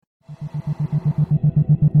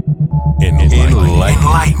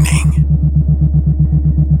Enlightening.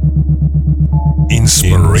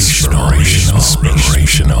 Inspirational.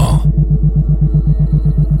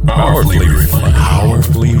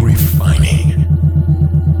 Powerfully refining.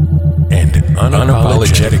 And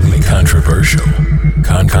unapologetically controversial.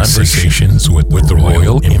 Conversations with the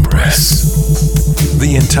Royal Empress.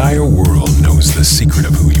 The entire world knows the secret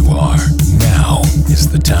of who you are. Now is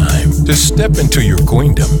the time to step into your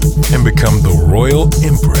queendom and become the Royal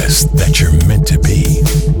Empress that you're meant to be.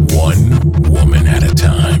 One woman at a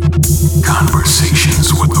time. Conversations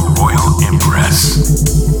with the Royal Empress.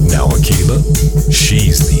 Now Akila,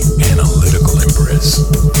 she's the analytical Empress.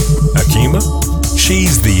 Akima,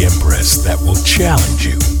 she's the Empress that will challenge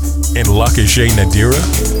you. And Lakashay Nadira,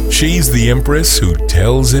 she's the Empress who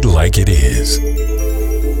tells it like it is.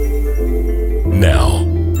 Now,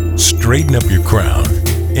 straighten up your crown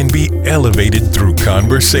and be elevated through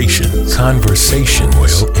conversations. Conversations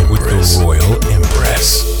with the Royal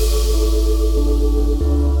Empress.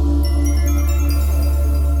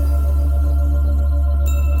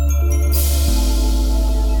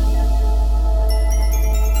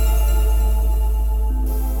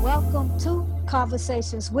 Welcome to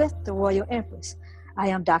Conversations with the Royal Empress. I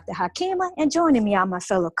am Dr. Hakima, and joining me are my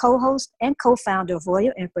fellow co-host and co-founder of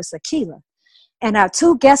Royal Empress, Akila, and our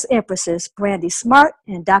two guest empresses, Brandy Smart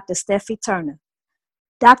and Dr. Steffi Turner.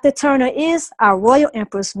 Dr. Turner is our Royal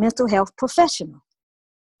Empress mental health professional.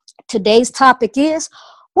 Today's topic is,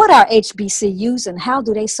 what are HBCUs and how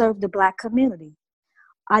do they serve the Black community?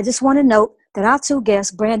 I just want to note that our two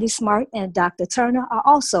guests, Brandy Smart and Dr. Turner, are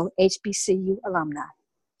also HBCU alumni.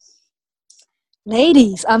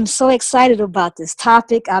 Ladies, I'm so excited about this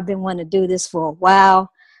topic. I've been wanting to do this for a while.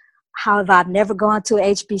 However, I've never gone to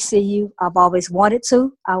HBCU. I've always wanted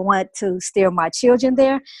to. I want to steer my children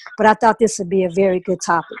there, but I thought this would be a very good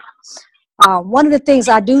topic. One of the things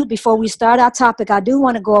I do before we start our topic, I do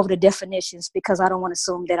want to go over the definitions because I don't want to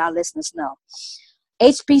assume that our listeners know.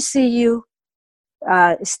 HBCU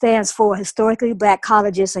stands for Historically Black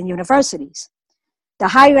Colleges and Universities. The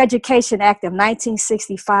Higher Education Act of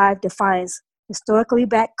 1965 defines historically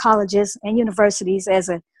Black colleges and universities as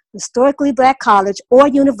a historically Black college or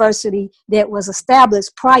university that was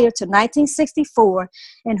established prior to 1964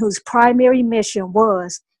 and whose primary mission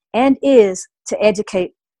was and is to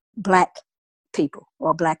educate Black people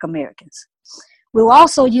or Black Americans. We'll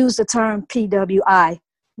also use the term PWI,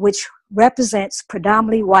 which represents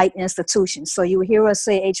predominantly white institutions. So you will hear us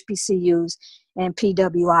say HBCUs and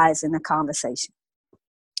PWIs in the conversation.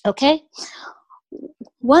 Okay?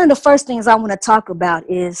 One of the first things I want to talk about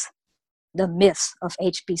is the myths of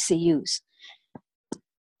HBCUs.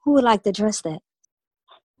 Who would like to address that?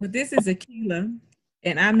 Well, this is Akila,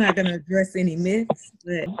 and I'm not going to address any myths,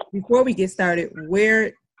 but before we get started,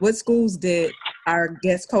 what schools did our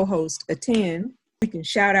guest co-host attend? We can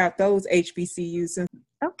shout out those HBCUs.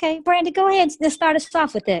 Okay, Brandy, go ahead and start us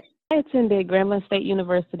off with that. I attended Grambling State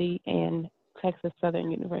University and Texas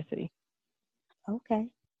Southern University. Okay.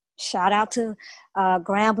 Shout out to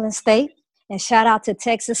Grambling State and shout out to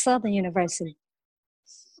Texas Southern University.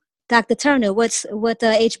 Dr. Turner, what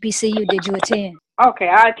HBCU did you attend? Okay,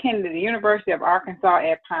 I attended the University of Arkansas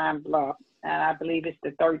at Pine Bluff, and I believe it's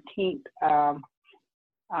the 13th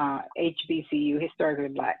HBCU, Historically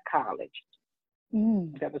Black College,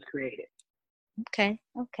 that was created. Okay.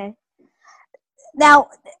 Now,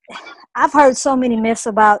 I've heard so many myths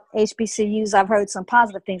about HBCUs. I've heard some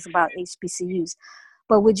positive things about HBCUs.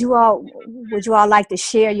 But would you all like to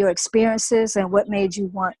share your experiences and what made you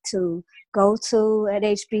want to go to an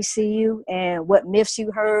HBCU and what myths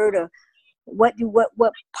you heard or what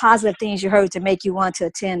positive things you heard to make you want to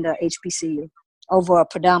attend a HBCU over a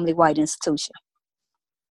predominantly white institution?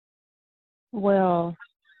 Well,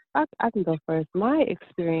 I can go first. My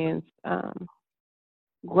experience,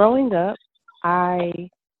 growing up, I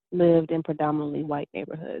lived in predominantly white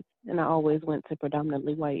neighborhoods, and I always went to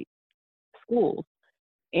predominantly white schools.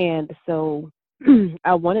 And so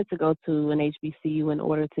I wanted to go to an HBCU in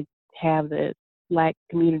order to have the Black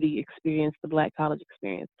community experience, the Black college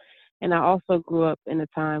experience. And I also grew up in a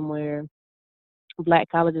time where Black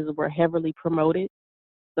colleges were heavily promoted.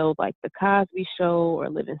 So like the Cosby Show or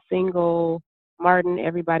Living Single, Martin,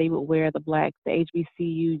 everybody would wear the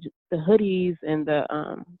HBCU, the hoodies and the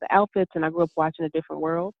outfits. And I grew up watching A Different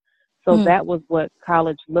World. So that was what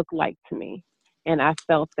college looked like to me. And I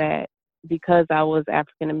felt that because I was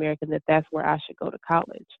African American, that's where I should go to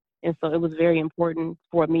college. And so it was very important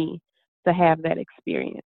for me to have that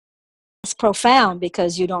experience. It's profound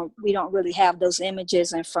because we don't really have those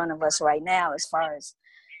images in front of us right now as far as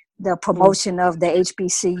the promotion of the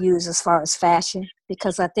HBCUs as far as fashion,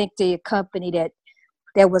 because I think the company that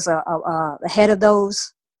was ahead of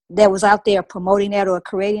those that was out there promoting that or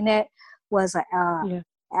creating that was a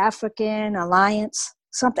African Alliance,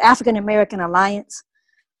 something African American Alliance,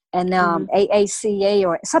 and AACA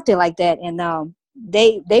or something like that, and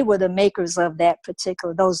they were the makers of that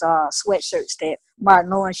particular those sweatshirts that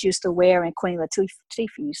Martin Lawrence used to wear and Queen Latifah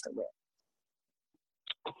used to wear.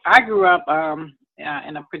 I grew up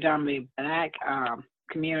in a predominantly Black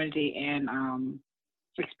community and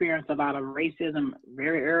experienced a lot of racism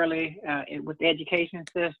very early with the education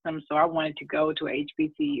system. So I wanted to go to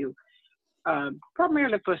HBCU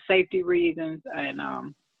primarily for safety reasons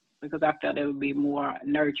and because I felt it would be more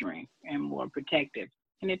nurturing and more protective.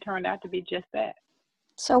 And it turned out to be just that.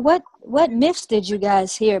 So what myths did you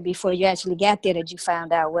guys hear before you actually got there that you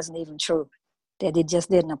found out wasn't even true, that it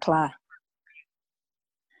just didn't apply?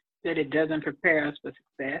 That it doesn't prepare us for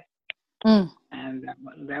success. And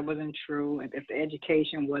that wasn't true. If the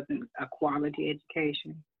education wasn't a quality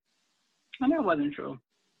education, and that wasn't true.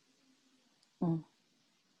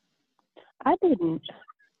 I can't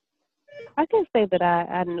say that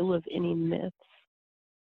I knew of any myths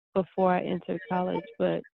before I entered college,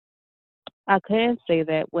 but I can say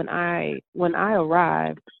that when I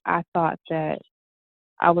arrived, I thought that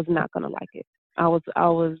I was not going to like it. I was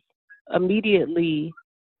immediately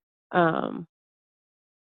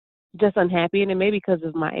just unhappy, and it may be because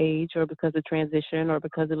of my age or because of transition or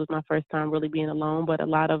because it was my first time really being alone, but a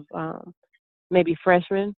lot of maybe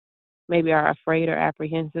freshmen maybe are afraid or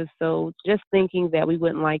apprehensive. So just thinking that we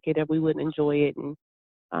wouldn't like it or we wouldn't enjoy it, and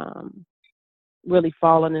really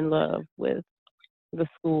falling in love with the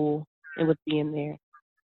school and with being there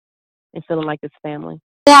and feeling like it's family.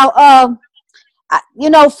 Now,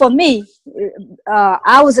 for me,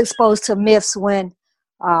 I was exposed to myths when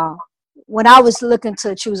I was looking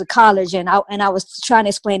to choose a college, and I was trying to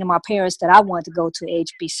explain to my parents that I wanted to go to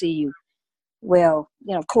HBCU. Well,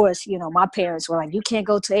 of course, my parents were like, you can't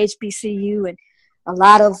go to HBCU. And a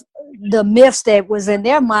lot of the myths that was in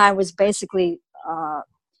their mind was basically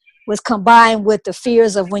was combined with the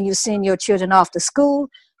fears of when you send your children off to school,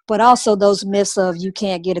 but also those myths of you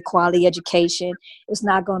can't get a quality education. It's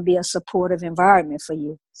not going to be a supportive environment for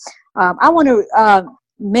you. I want to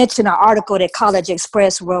mention an article that College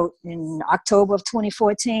Express wrote in October of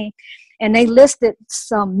 2014, and they listed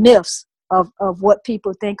some myths of what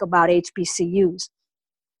people think about HBCUs.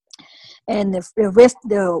 And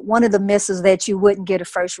one of the myths is that you wouldn't get a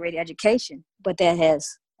first-rate education, but that has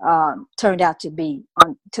turned out to be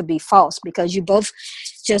false, because you both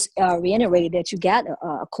just reiterated that you got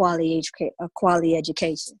a quality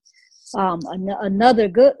education. Another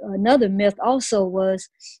myth also was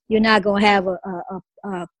you're not going to have a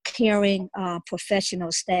caring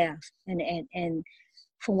professional staff, and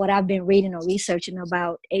from what I've been reading or researching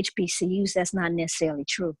about HBCUs, that's not necessarily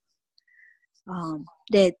true.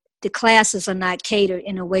 That the classes are not catered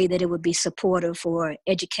in a way that it would be supportive or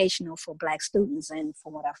educational for Black students, and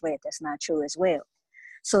from what I've read, that's not true as well.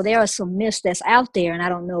 So there are some myths that's out there, and I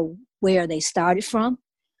don't know where they started from,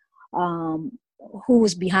 who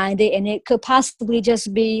was behind it, and it could possibly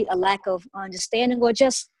just be a lack of understanding or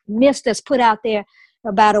just myths that's put out there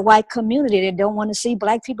about a white community that don't want to see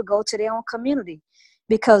Black people go to their own community.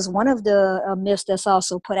 Because one of the myths that's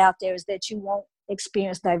also put out there is that you won't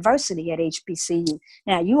experience diversity at HBCU.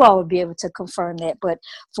 Now, you all will be able to confirm that, but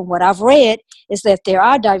from what I've read is that there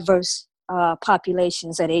are diverse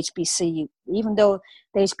populations at HBCU. Even though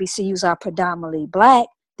the HBCUs are predominantly Black,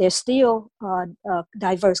 there's still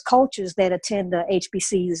diverse cultures that attend the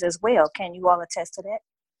HBCUs as well. Can you all attest to that?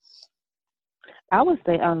 I would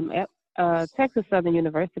say Texas Southern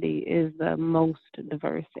University is the most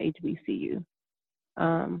diverse HBCU.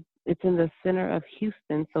 It's in the center of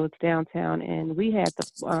Houston, so it's downtown, and we had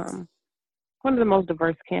one of the most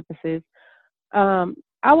diverse campuses.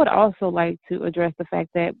 I would also like to address the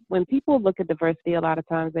fact that when people look at diversity, a lot of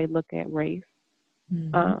times they look at race.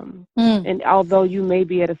 And although you may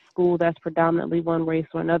be at a school that's predominantly one race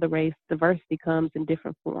or another race, diversity comes in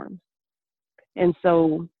different forms. And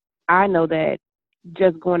so I know that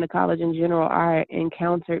just going to college in general, I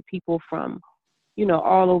encountered people from,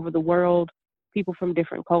 all over the world, people from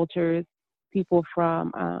different cultures, people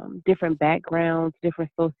from different backgrounds, different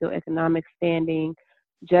socioeconomic standing,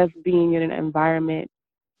 just being in an environment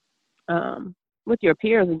with your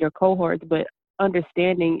peers and your cohorts, but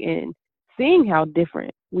understanding and seeing how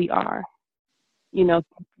different we are,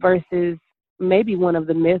 versus maybe one of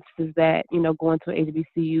the myths is that, going to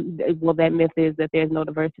HBCU, well, that myth is that there's no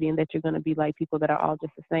diversity and that you're going to be like people that are all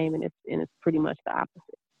just the same, and it's pretty much the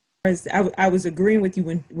opposite. I was agreeing with you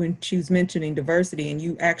when she was mentioning diversity, and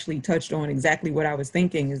you actually touched on exactly what I was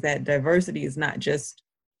thinking, is that diversity is not just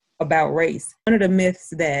about race. One of the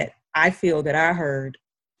myths that I feel that I heard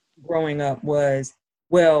growing up was,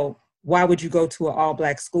 well, why would you go to an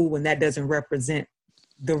all-black school when that doesn't represent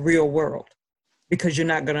the real world? Because you're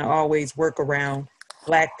not going to always work around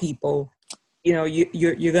Black people. You know,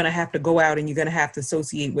 you're going to have to go out and you're going to have to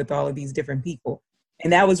associate with all of these different people.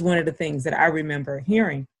 And that was one of the things that I remember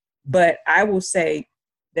hearing. But I will say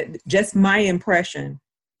that just my impression,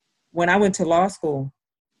 when I went to law school,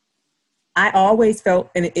 I always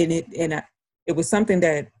felt, and it was something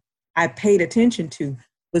that I paid attention to,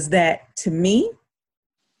 was that to me,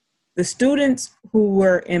 the students who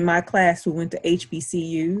were in my class who went to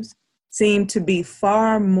HBCUs seemed to be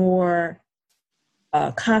far more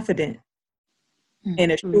confident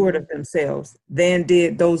and assured of themselves than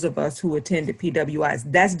did those of us who attended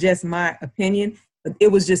PWIs. That's just my opinion. But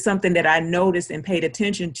it was just something that I noticed and paid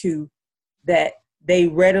attention to, that they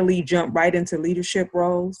readily jump right into leadership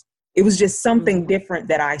roles. It was just something different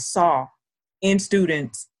that I saw in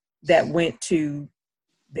students that went to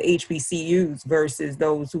the HBCUs versus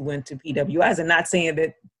those who went to PWIs. And not saying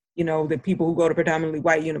that, you know, the people who go to predominantly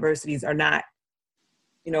white universities are not,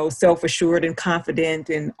 you know, self-assured and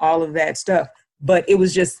confident and all of that stuff. But it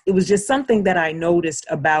was just something that I noticed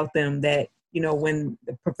about them, that, you know, when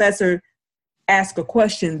the professor asked a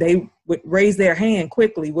question, they would raise their hand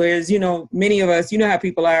quickly. Whereas, you know, many of us, you know how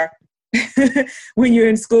people are when you're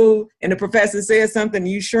in school and the professor says something,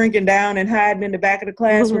 you shrinking down and hiding in the back of the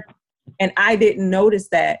classroom. And I didn't notice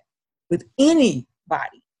that with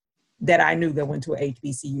anybody that I knew that went to a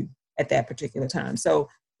HBCU at that particular time. So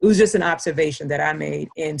it was just an observation that I made.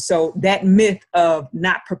 And so that myth of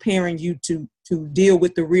not preparing you to deal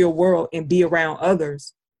with the real world and be around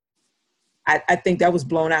others, I think that was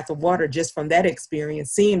blown out the water just from that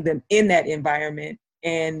experience, seeing them in that environment,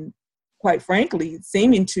 and quite frankly,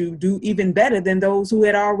 seeming to do even better than those who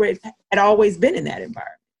had always been in that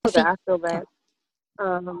environment. I feel that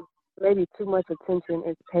maybe too much attention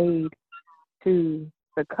is paid to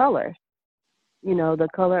the color, you know, the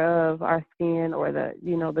color of our skin, or the,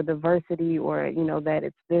 you know, the diversity, or, you know, that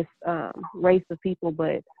it's this race of people.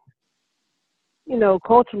 But, you know,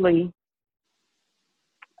 culturally,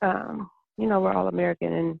 you know, we're all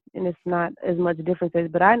American, and it's not as much differences.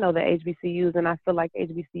 But I know that HBCUs, and I feel like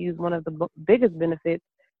HBCUs, one of the biggest benefits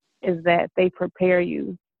is that they prepare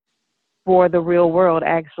you for the real world,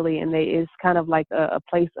 actually. And it's kind of like a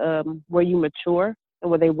place where you mature, and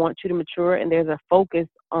where they want you to mature. And there's a focus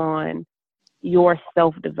on your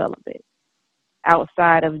self-development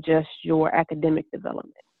outside of just your academic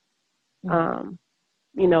development.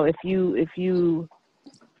 You know, if you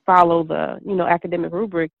follow the, you know, academic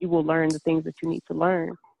rubric, you will learn the things that you need to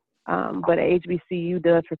learn. But HBCU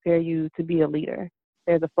does prepare you to be a leader.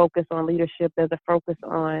 There's a focus on leadership. There's a focus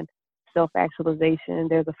on self-actualization.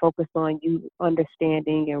 There's a focus on you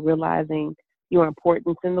understanding and realizing your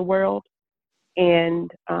importance in the world. And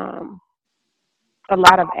a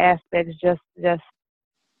lot of aspects just,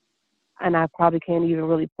 and I probably can't even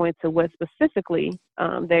really point to what specifically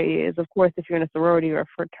there is. Of course, if you're in a sorority or a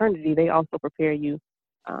fraternity, they also prepare you,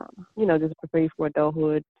 you know, just prepare you for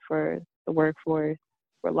adulthood, for the workforce,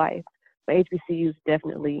 for life. But HBCUs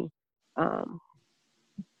definitely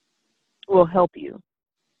will help you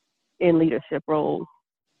in leadership roles.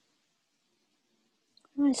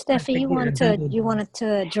 Steffi, you wanted to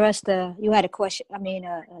address you had a question. I mean,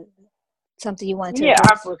 something you wanted to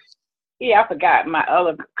address. I forgot my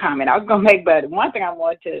other comment I was going to make, but one thing I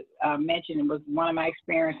wanted to mention was one of my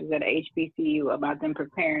experiences at HBCU about them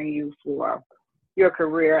preparing you for your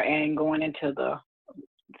career and going into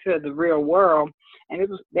the real world. And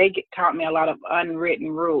they taught me a lot of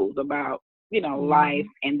unwritten rules about, you know, life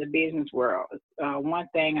and the business world. One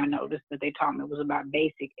thing I noticed that they taught me was about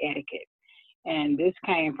basic etiquette. And this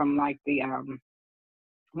came from like the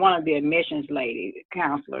one of the admissions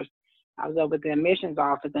counselors. I was over at the admissions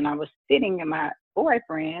office, and I was sitting in my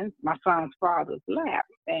boyfriend's, my son's father's lap,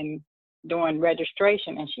 and doing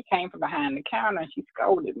registration. And she came from behind the counter and she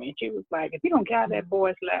scolded me. She was like, "If you don't get out of that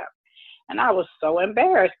boy's lap." And I was so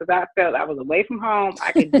embarrassed because I felt I was away from home.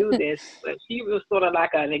 I could do this, but she was sort of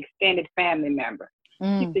like an extended family member.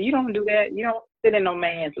 She said, "You don't do that. You don't sit in no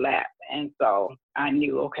man's lap." And so I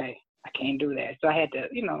knew, okay, I can't do that. So I had to,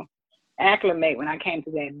 you know, acclimate when I came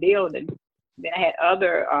to that building. Then I had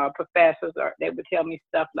other professors they would tell me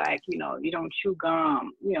stuff like, you know, you don't chew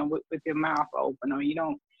gum, you know, with your mouth open, or you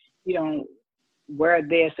don't wear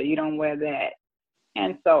this, or you don't wear that.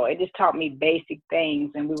 And so it just taught me basic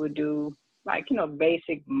things. And we would do like, you know,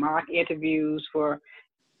 basic mock interviews for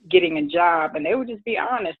getting a job, and they would just be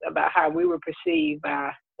honest about how we were perceived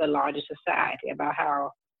by the larger society, about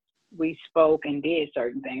how we spoke and did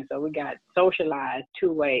certain things. So we got socialized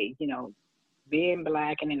two ways, being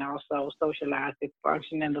black and then also socialized to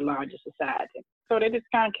function in the larger society. So they just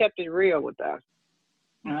kind of kept it real with us.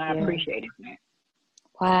 And I appreciated that.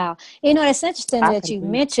 Wow. It's interesting I that can you agree.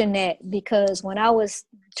 mentioned that, because when I was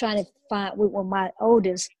trying to find, with my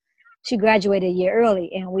oldest, she graduated a year early,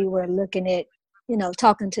 and we were looking at,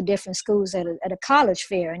 talking to different schools at a college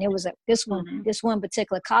fair. And it was this one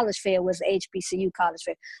particular college fair was the HBCU college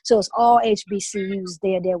fair. So it's all HBCUs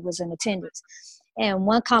there was in attendance. And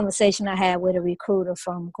one conversation I had with a recruiter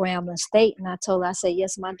from Grambling State, and I told her, I said,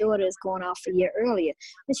 yes, my daughter is going off a year earlier.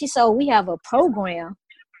 And she said, we have a program.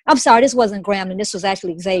 I'm sorry, this wasn't Grambling. This was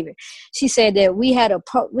actually Xavier. She said that we have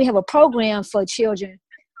a program for children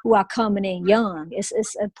who are coming in young. It's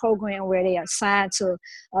a program where they are assigned to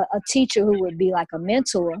a teacher who would be like a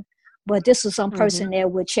mentor, but this was some person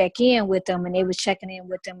that would check in with them, and they was checking in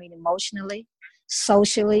with them emotionally,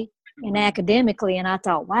 socially, and academically. And I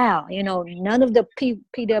thought, wow, none of the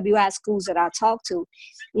PWI schools that I talked to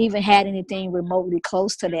even had anything remotely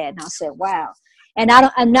close to that. And I said, wow. And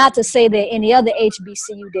I'm not to say that any other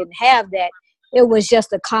HBCU didn't have that. It was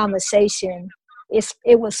just a conversation.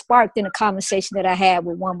 It was sparked in a conversation that I had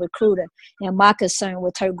with one recruiter, and my concern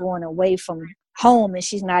with her going away from home, and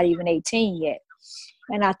she's not even 18 yet.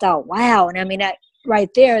 And I thought, wow. And I mean, that right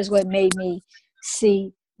there is what made me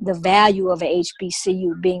see the value of a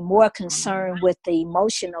HBCU, being more concerned with the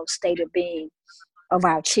emotional state of being of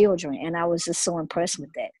our children. And I was just so impressed with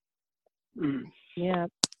that. Yeah,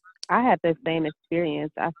 I had the same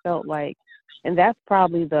experience. I felt like, and that's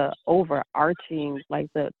probably the overarching, like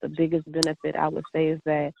the biggest benefit I would say is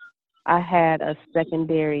that I had a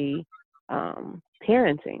secondary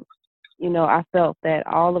parenting. I felt that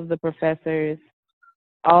all of the professors,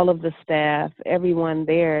 all of the staff, everyone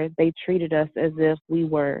there, they treated us as if we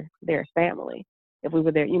were their family. If we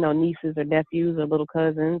were their, nieces or nephews or little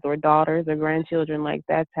cousins or daughters or grandchildren, like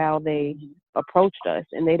that's how they approached us.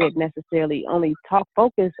 And they didn't necessarily only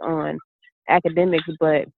focus on academics,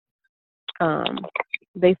 but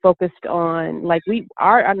they focused on, like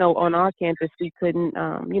I know on our campus, we couldn't,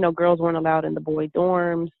 girls weren't allowed in the boy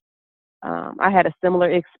dorms. I had a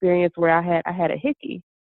similar experience where I had a hickey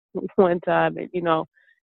one time, and,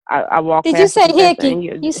 I walked Did you past the say professor hickey?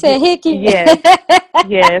 and You said hickey? yes,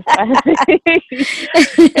 yes.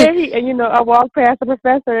 and I walked past the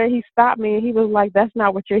professor and he stopped me and he was like, that's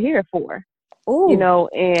not what you're here for. Ooh.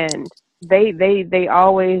 And they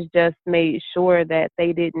always just made sure that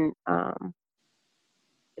they didn't, I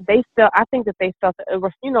think that they felt that it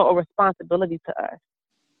was, a responsibility to us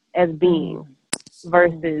as beings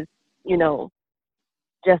versus,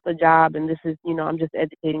 just a job, and this is, I'm just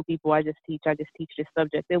educating people. I just teach this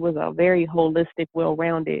subject. It was a very holistic,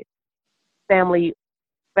 well-rounded family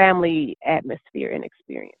atmosphere and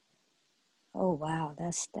experience. Oh wow,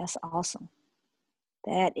 that's awesome.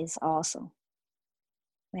 That is awesome,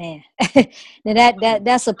 man. Now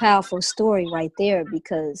that's a powerful story right there,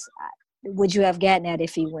 because would you have gotten that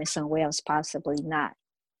if you went somewhere else? Possibly not.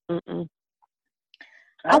 Mm-mm.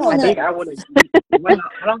 I don't think I would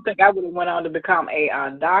have went on to become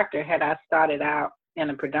a doctor had I started out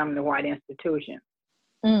in a predominantly white institution.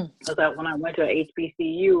 Because when I went to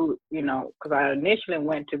HBCU, because I initially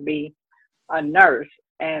went to be a nurse,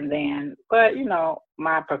 and then, but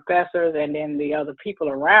my professors and then the other people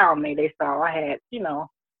around me, they saw I had,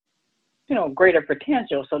 greater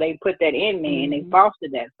potential, so they put that in me and they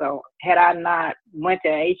fostered that. So had I not went to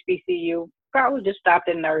HBCU, probably just stopped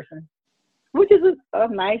in nursing, which is a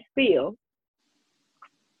nice field.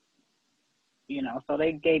 So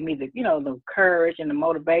they gave me the courage and the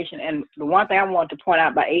motivation. And the one thing I want to point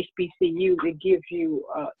out about HBCU, it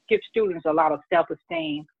gives students a lot of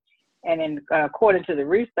self-esteem. And then, according to the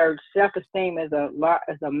research, self-esteem is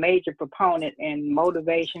a major proponent in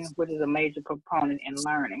motivation, which is a major proponent in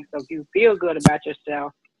learning. So if you feel good about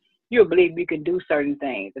yourself, you'll believe you can do certain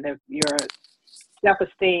things. And if your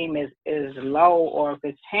self-esteem is low, or if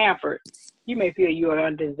it's hampered, you may feel you are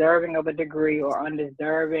undeserving of a degree or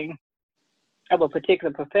undeserving of a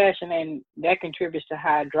particular profession, and that contributes to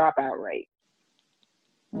high dropout rate.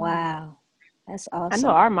 Wow, that's awesome. I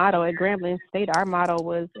know our motto at Grambling State, our motto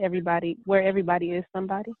was where everybody is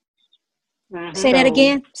somebody. Say that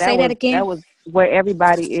again. That was where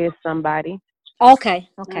everybody is somebody. Okay.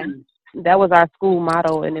 That was our school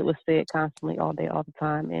motto, and it was said constantly all day, all the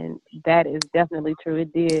time, and that is definitely true.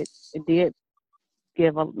 It did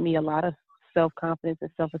give me a lot of self-confidence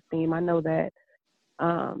and self-esteem. I know that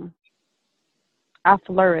I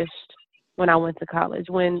flourished when I went to college.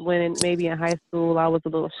 When maybe in high school I was a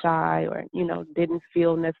little shy, or didn't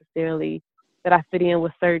feel necessarily that I fit in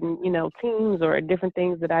with certain teams or different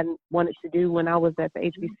things that I wanted to do. When I was at the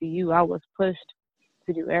HBCU, I was pushed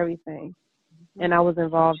to do everything, and I was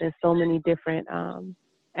involved in so many different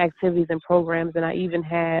activities and programs. And I even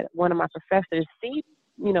had one of my professors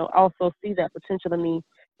also see that potential in me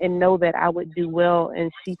and know that I would do well.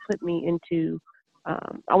 And she put me into,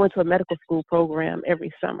 I went to a medical school program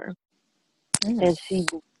every summer, and she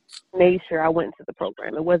made sure I went to the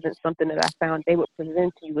program. It wasn't something that I found. They would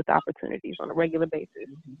present you with opportunities on a regular basis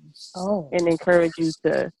and encourage you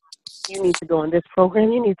to, you need to go in this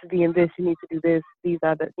program, you need to be in this, you need to do this. These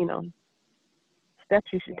are the, steps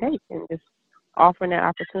you should take, and just offering that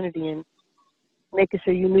opportunity and making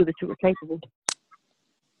sure you knew that you were capable.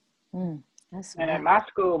 And at my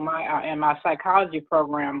school, in my psychology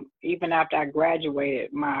program, even after I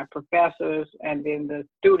graduated, my professors and then the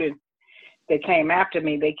students that came after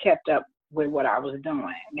me, they kept up with what I was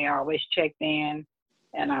doing. They always checked in,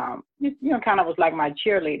 and kind of was like my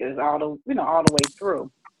cheerleaders all the way through.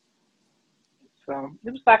 So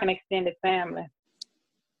it was like an extended family.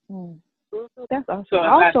 That's awesome. So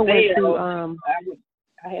I also went to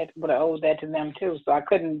I would have owed that to them too. So I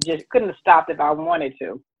couldn't have stopped if I wanted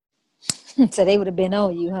to. So they would have been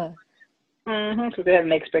on you, huh? So they had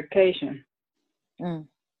an expectation. And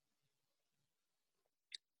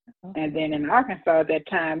then in Arkansas at that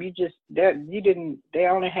time, they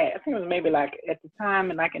only had, I think it was maybe like at the time,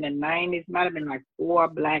 like in the 90s, might have been like 4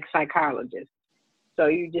 Black psychologists. So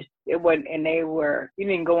you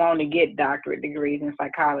didn't go on to get doctorate degrees in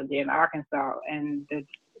psychology in Arkansas. And I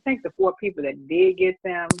think the 4 people that did get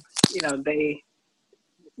them,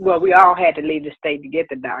 we all had to leave the state to get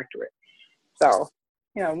the doctorate. So,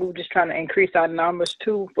 we were just trying to increase our numbers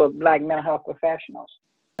too for Black mental health professionals.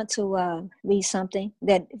 I want to read something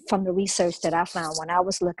that from the research that I found when I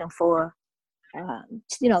was looking for,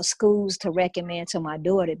 schools to recommend to my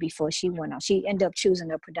daughter before she went out. She ended up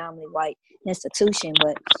choosing a predominantly white institution,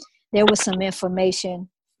 but there was some information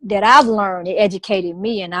that I've learned. It educated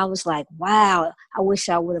me, and I was like, wow, I wish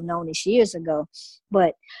I would have known this years ago.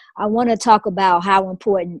 But I want to talk about how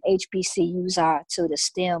important HBCUs are to the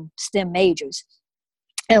STEM majors.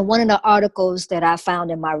 And one of the articles that I found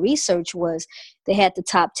in my research was they had the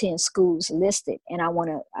top 10 schools listed, and I want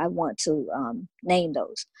to name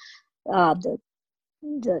those.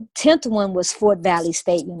 The 10th one was Fort Valley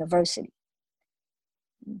State University.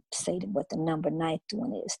 Say what the number 9th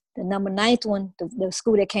one is. The number 9th one, the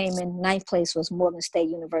school that came in 9th place was Morgan State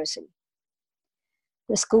University.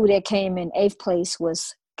 The school that came in 8th place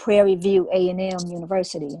was Prairie View A&M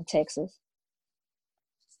University in Texas.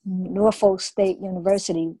 Norfolk State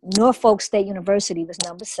University was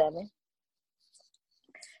number 7.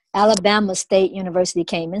 Alabama State University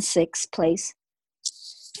came in 6th place.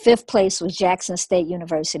 5th place was Jackson State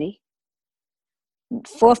University.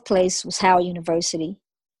 4th place was Howard University.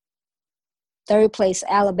 3rd place,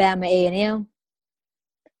 Alabama A&M.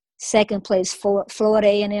 2nd place, Florida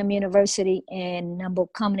A&M University. And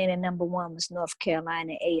coming in at number 1 was North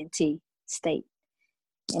Carolina A&T State.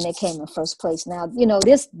 And they came in 1st place. Now,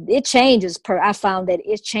 it changes I found that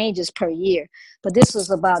it changes per year. But this was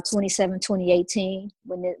about 2018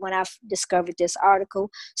 when I discovered this article.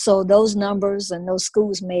 So those numbers and those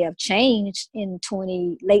schools may have changed in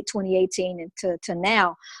late 2018 to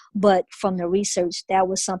now. But from the research, that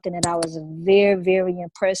was something that I was very, very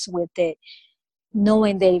impressed with, that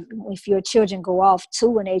knowing that if your children go off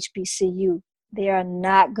to an HBCU, they are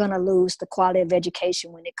not going to lose the quality of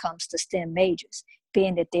education when it comes to STEM majors.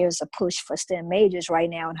 Being that there's a push for STEM majors right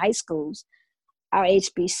now in high schools, our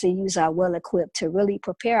HBCUs are well equipped to really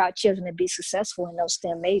prepare our children to be successful in those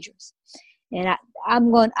STEM majors. And I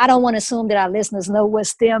don't want to assume that our listeners know what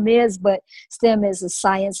STEM is, but STEM is the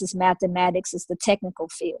science, it's mathematics, it's the technical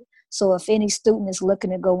field. So if any student is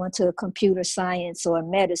looking to go into a computer science or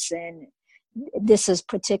medicine, this is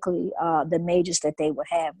particularly the majors that they would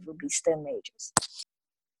have would be STEM majors.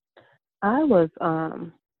 I was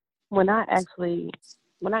when I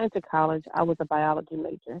entered college, I was a biology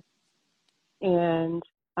major, and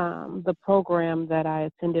the program that I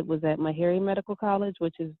attended was at Meharry Medical College,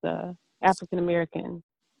 which is the African American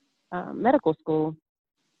medical school,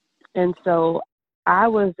 and so I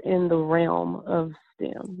was in the realm of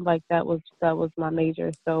STEM, like that was my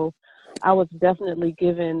major. So I was definitely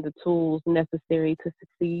given the tools necessary to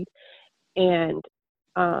succeed, and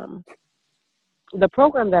the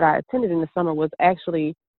program that I attended in the summer was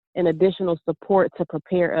actually an additional support to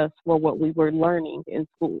prepare us for what we were learning in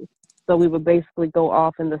school. So we would basically go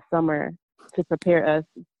off in the summer to prepare us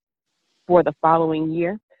for the following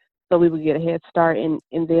year. so we would get a head start, and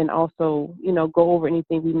then also, go over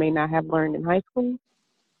anything we may not have learned in high school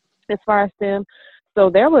as far as STEM. So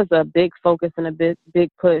there was a big focus and a big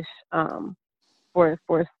push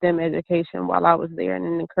for STEM education while I was there, and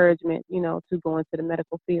an encouragement, to go into the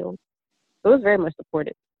medical field. So it was very much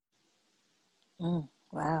supported.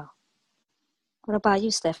 Wow. What about you,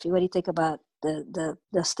 Steffi? What do you think about the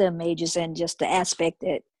STEM majors and just the aspect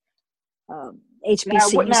that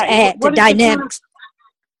HBCUs add to dynamics?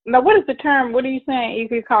 Now, what is the term? What are you saying? You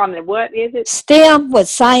could call it, what is it? STEM, what,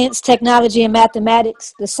 science, technology, and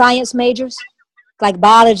mathematics, the science majors, like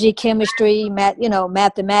biology, chemistry,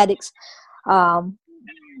 mathematics.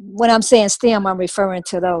 When I'm saying STEM, I'm referring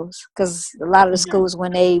to those, because a lot of the schools,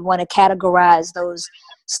 when they want to categorize those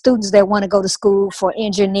students that want to go to school for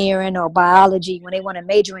engineering or biology, when they want to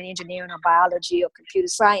major in engineering or biology or computer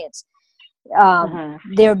science,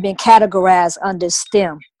 they're being categorized under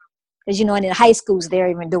STEM. As you know, and in high schools, they're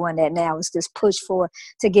even doing that now. It's this push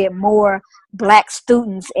to get more Black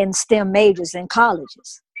students in STEM majors in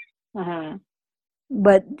colleges.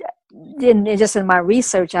 But then, just in my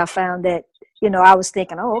research, I found that, I was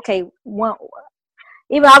thinking, oh, okay,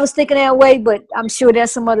 even I was thinking that way, but I'm sure that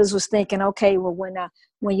some others was thinking, okay, well,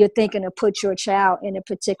 when you're thinking to put your child in a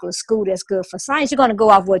particular school that's good for science, you're going to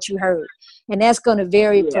go off what you heard, and that's going to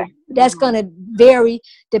vary. Yeah. That's going to vary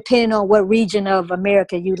depending on what region of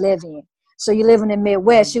America you live in. So you live in the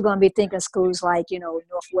Midwest, you're going to be thinking schools like,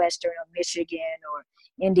 Northwestern or Michigan or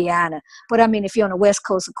Indiana. But I mean, if you're on the West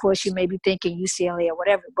Coast, of course, you may be thinking UCLA or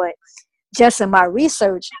whatever. But just in my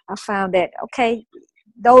research, I found that, okay,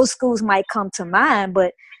 those schools might come to mind,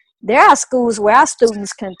 but there are schools where our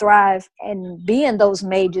students can thrive and be in those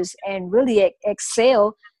majors and really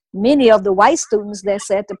excel many of the white students that's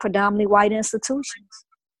at the predominantly white institutions.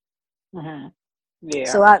 Yeah.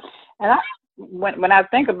 So when I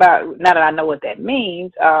think about, now that I know what that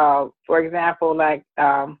means, for example, like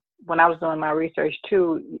when I was doing my research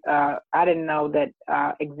too, I didn't know that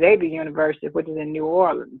Xavier University, which is in New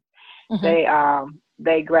Orleans,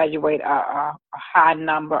 they graduate a high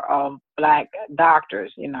number of Black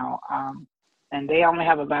doctors, and they only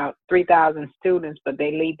have about 3,000 students, but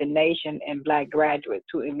they lead the nation in Black graduates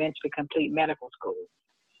who eventually complete medical school.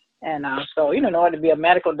 And so, in order to be a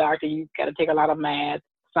medical doctor, you got to take a lot of math,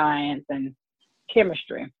 science, and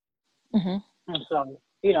chemistry. And so,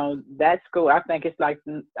 that school, I think it's like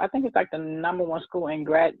the number one school in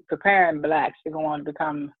preparing Blacks to go on to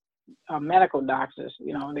become medical doctors,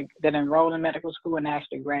 that enroll in medical school and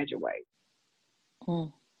actually graduate.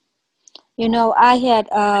 I had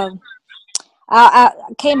I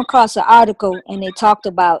came across an article, and they talked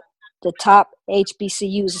about the top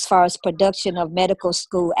HBCUs as far as production of medical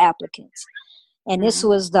school applicants. And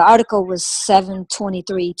the article was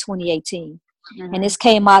 7/23/2018. And this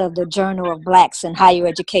came out of the Journal of Blacks in Higher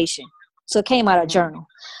Education. So it came out of Journal.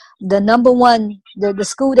 The number one, the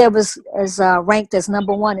school that was ranked as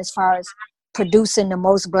number one as far as producing the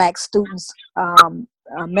most Black students,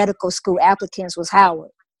 medical school applicants, was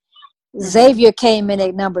Howard. Xavier came in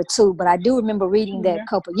at number 2, but I do remember reading that a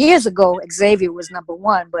couple of years ago, Xavier was number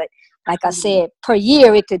 1, but like I said, per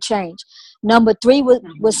year it could change. Number 3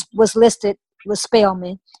 was listed with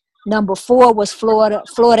Spelman. Number 4 was Florida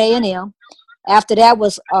A&M. After that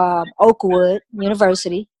was Oakwood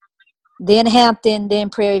University, then Hampton,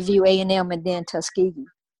 then Prairie View A&M, and then Tuskegee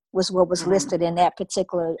was what was listed in that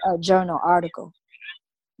particular journal article.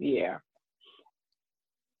 Yeah.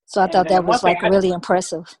 So I thought that was really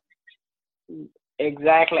impressive.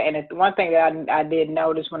 Exactly. And it's one thing that I did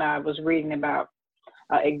notice when I was reading about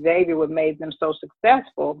Xavier, what made them so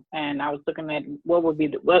successful, and I was looking at what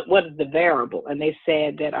is the variable, and they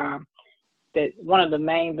said that that one of the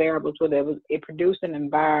main variables was it produced an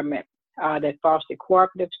environment that fostered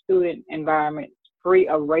cooperative student environment free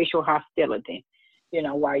of racial hostility.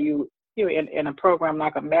 While you in a program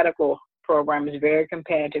like a medical program is very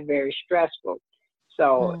competitive, very stressful.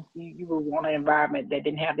 So you would want an environment that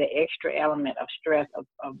didn't have the extra element of stress of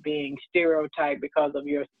being stereotyped because of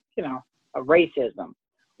your, of racism,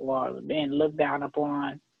 or being looked down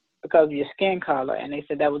upon because of your skin color. And they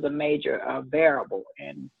said that was a major variable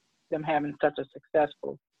in them having such a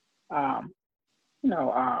successful,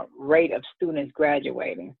 rate of students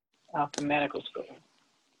graduating from medical school.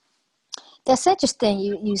 That's interesting.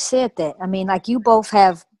 You said that. I mean, like, you both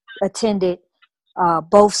have attended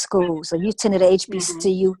both schools. So you attended a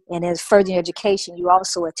HBCU, and as further education, you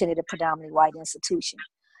also attended a predominantly white institution.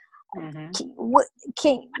 What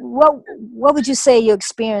would you say your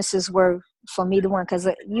experiences were from either one? Because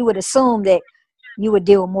you would assume that you would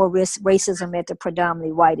deal with more racism at the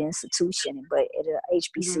predominantly white institution, but at a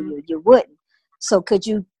HBCU you wouldn't. So could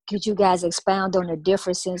you could you guys expound on the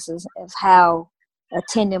differences of how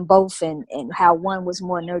attending both and how one was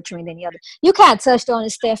more nurturing than the other? You kind of touched on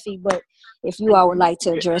it, Steffi, but if you all would like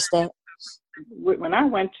to address that. When I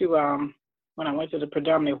went to the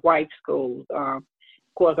predominantly white schools, of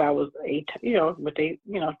course I was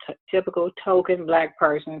typical token black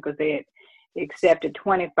person, because they had accepted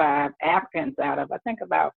 25 applicants out of I think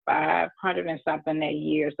about 500 and something that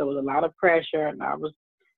year, so it was a lot of pressure, and I was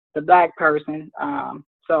the black person.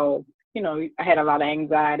 So I had a lot of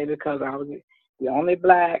anxiety because I was the only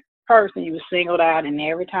black person. You were singled out, and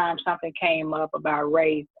every time something came up about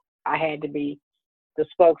race, I had to be the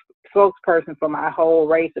spokesperson for my whole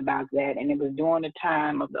race about that. And it was during the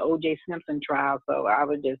time of the O.J. Simpson trial, so I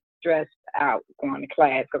was just stressed out going to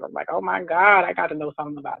class, because I'm like, oh my God, I got to know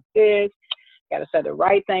something about this. I got to say the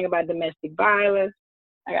right thing about domestic violence.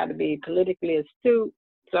 I got to be politically astute.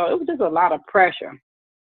 So it was just a lot of pressure,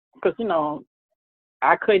 because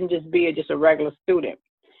I couldn't just be just a regular student.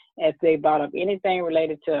 If they brought up anything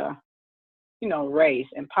related to race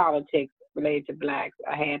and politics related to blacks,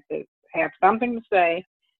 I had to have something to say.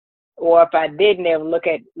 Or if I didn't, they would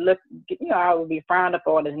I would be frowned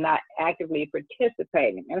upon as not actively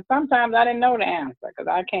participating. And sometimes I didn't know the answer, because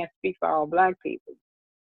I can't speak for all black people.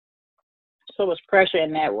 So it was pressure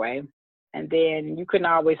in that way. And then you couldn't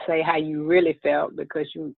always say how you really felt, because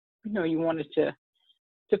you wanted to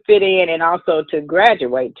fit in and also to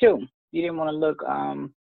graduate too. You didn't want to look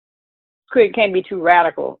can't be too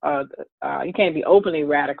radical. You can't be openly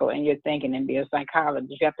radical in your thinking and be a psychologist.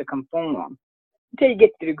 You have to conform until you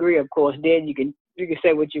get to the degree, of course. Then you can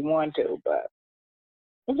say what you want to, but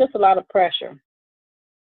it's just a lot of pressure.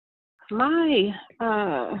 The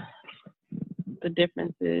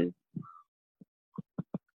difference is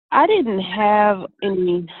I didn't have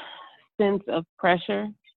any sense of pressure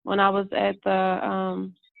when I was at the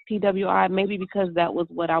PWI, maybe because that was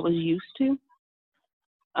what I was used to.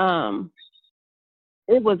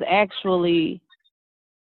 It was actually,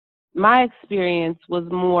 my experience was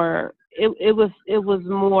more, it was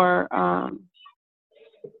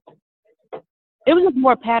just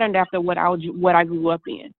more patterned after what I grew up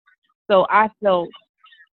in. So I felt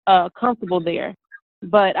comfortable there.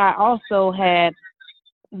 But I also had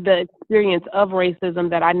the experience of racism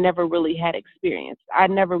that I never really had experienced. I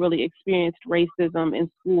never really experienced racism in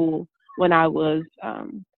school when I was,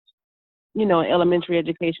 in elementary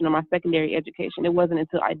education or my secondary education. It wasn't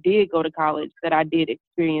until I did go to college that I did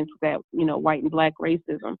experience that, white and black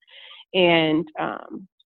racism. And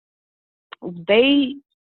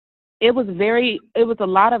it was a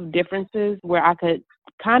lot of differences where I could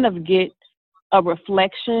kind of get a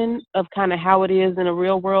reflection of kind of how it is in the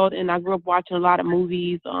real world. And I grew up watching a lot of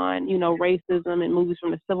movies on, racism and movies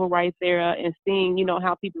from the civil rights era and seeing,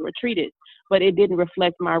 how people were treated, but it didn't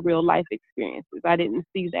reflect my real life experiences. I didn't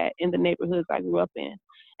see that in the neighborhoods I grew up in.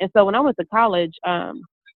 And so when I went to college,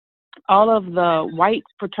 all of the white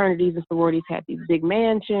fraternities and sororities had these big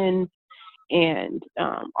mansions and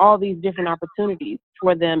all these different opportunities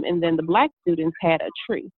for them. And then the black students had a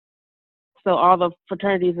tree. So all the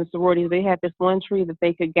fraternities and sororities, they had this one tree that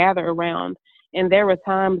they could gather around. And there were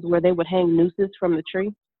times where they would hang nooses from the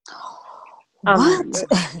tree. What?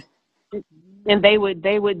 And they would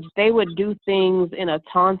do things in a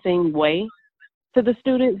taunting way to the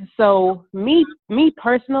students. So me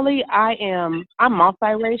personally, I'm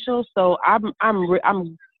multiracial. So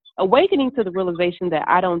I'm awakening to the realization that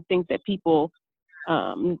I don't think that people,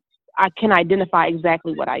 I can identify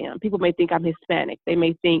exactly what I am. People may think I'm Hispanic. They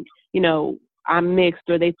may think, I'm mixed,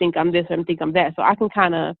 or they think I'm this, or they think I'm that. So I can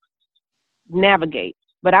kind of navigate.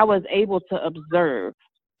 But I was able to observe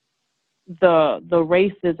the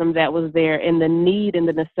racism that was there and the need and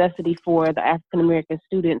the necessity for the African American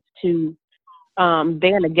students to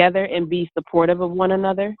band together and be supportive of one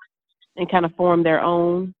another and kind of form their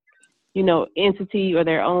own, entity or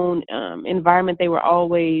their own environment. They were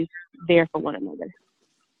always there for one another.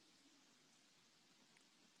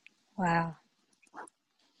 Wow.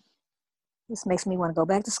 This makes me want to go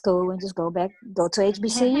back to school and just go to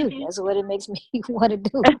HBCU. That's what it makes me want to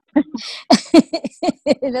do.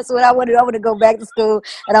 That's what I want to do. I want to go back to school,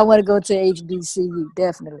 and I want to go to HBCU,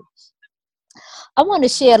 definitely. I want to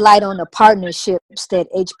shed light on the partnerships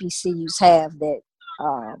that HBCUs have that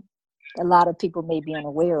a lot of people may be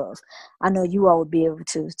unaware of. I know you all would be able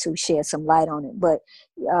to shed some light on it. But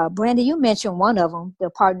Brandy, you mentioned one of them, the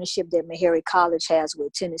partnership that Meharry College has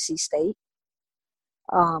with Tennessee State.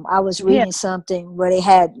 I was reading something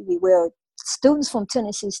where students from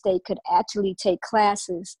Tennessee State could actually take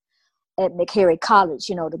classes at Meharry College,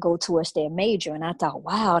 to go towards their major. And I thought,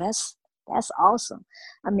 wow, that's awesome.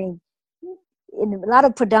 I mean, in a lot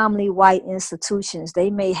of predominantly white institutions, they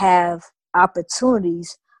may have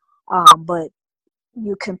opportunities, but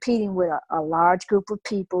you're competing with a large group of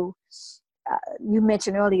people. You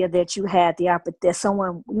mentioned earlier that you had that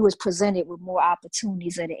someone you was presented with more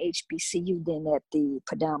opportunities at the HBCU than at the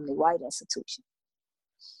predominantly white institution.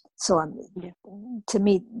 So to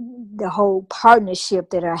me, the whole partnership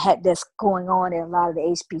that's going on at a lot of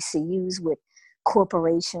the HBCUs with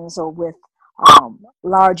corporations or with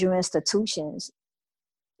larger institutions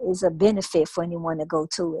is a benefit for anyone to go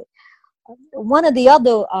to it. One of the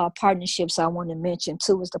other partnerships I want to mention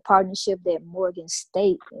too is the partnership that Morgan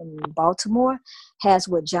State in Baltimore has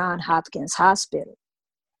with Johns Hopkins Hospital.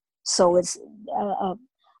 So it's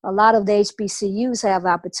a lot of the HBCUs have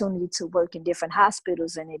opportunity to work in different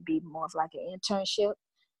hospitals, and it'd be more of like an internship.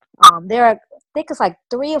 There are, I think it's like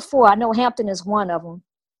 3 or 4. I know Hampton is one of them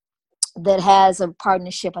that has a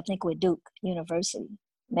partnership, I think, with Duke University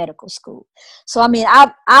Medical School. So I mean,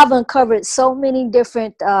 I've uncovered so many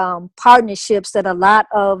different partnerships that a lot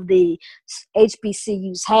of the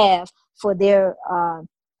HBCUs have for their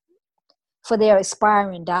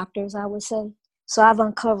aspiring doctors, I would say. So I've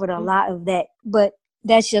uncovered a lot of that, but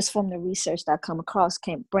that's just from the research that I come across.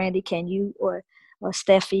 Brandy, can you or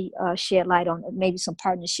Steffi shed light on maybe some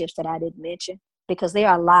partnerships that I didn't mention? Because there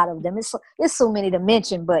are a lot of them. It's so many to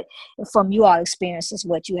mention, but from your experiences,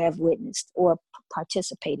 what you have witnessed or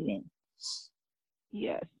participated in.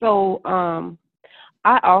 Yeah. So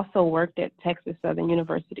I also worked at Texas Southern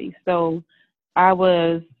University. So I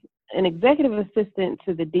was an executive assistant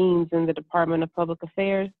to the deans in the Department of Public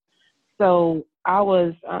Affairs. So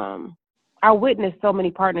I witnessed so many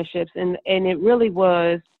partnerships, and it really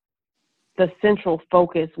was the central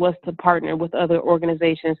focus was to partner with other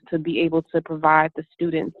organizations to be able to provide the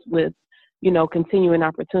students with, continuing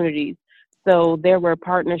opportunities. So there were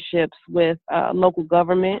partnerships with local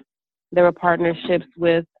government. There were partnerships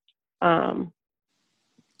with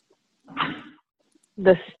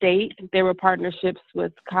the state. There were partnerships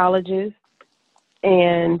with colleges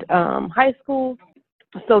and high schools.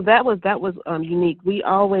 So that was unique. We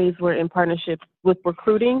always were in partnership with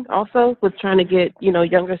recruiting, also with trying to get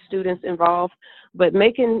younger students involved, but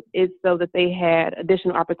making it so that they had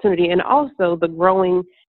additional opportunity, and also the growing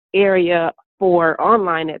area for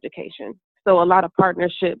online education. So a lot of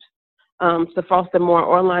partnerships to foster more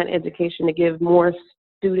online education, to give more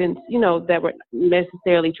students, that were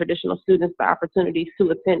necessarily traditional students, the opportunities to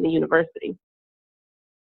attend the university.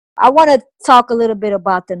 I want to talk a little bit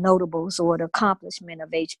about the notables or the accomplishment of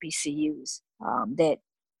HBCUs that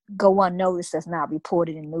go unnoticed, that's not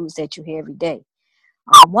reported in news that you hear every day.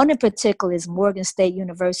 One in particular is Morgan State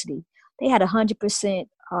University. They had 100%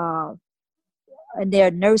 in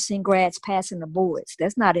their nursing grads passing the boards.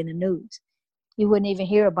 That's not in the news. You wouldn't even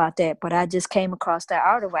hear about that, but I just came across that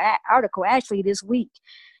article actually this week,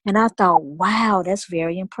 and I thought, wow, that's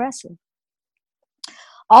very impressive.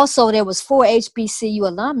 Also, there was 4 HBCU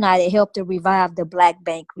alumni that helped to revive the Black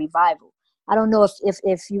Bank revival. I don't know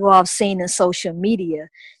if you all have seen in social media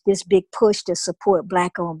this big push to support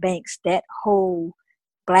Black-owned banks. That whole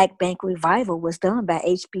Black Bank revival was done by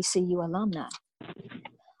HBCU alumni.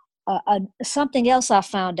 Something else I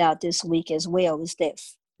found out this week as well is that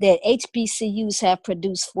HBCUs have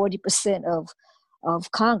produced 40%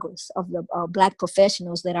 of Congress, of the Black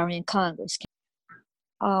professionals that are in Congress.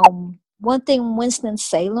 One thing,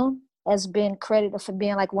 Winston-Salem has been credited for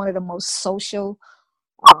being like one of the most social,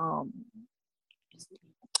 I don't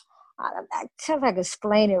know if I can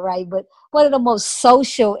explain it right, but one of the most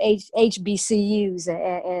social HBCUs,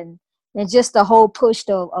 and just the whole push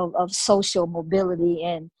of social mobility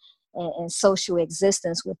and social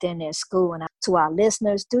existence within their school. And to our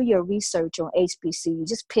listeners, do your research on HBCU.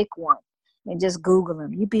 Just pick one and just Google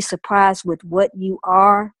them. You'd be surprised with what you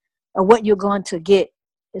are or what you're going to get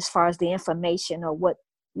as far as the information or what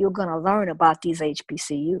you're going to learn about these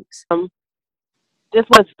HBCUs. Just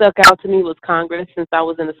what stuck out to me was Congress, since I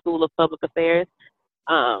was in the School of Public Affairs.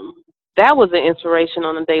 That was an inspiration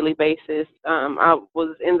on a daily basis. I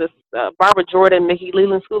was in the Barbara Jordan, Mickey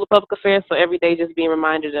Leland School of Public Affairs, so every day just being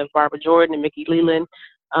reminded of Barbara Jordan and Mickey Leland.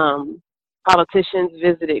 Politicians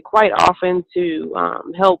visited quite often to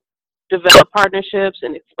help develop partnerships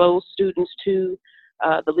and expose students to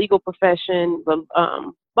the legal profession. The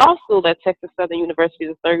law school at Texas Southern University,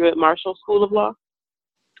 the Thurgood Marshall School of Law.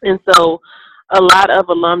 And so a lot of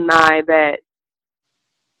alumni that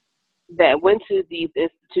went to these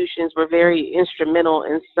institutions were very instrumental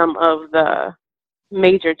in some of the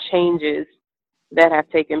major changes that have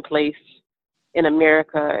taken place in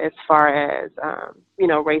America as far as,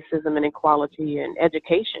 racism and equality and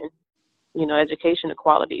education, education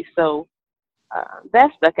equality. So that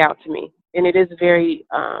stuck out to me. and it is very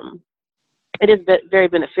very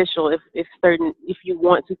beneficial if you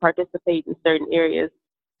want to participate in certain areas,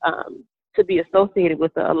 to be associated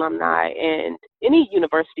with the alumni. And any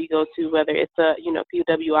university you go to, whether it's a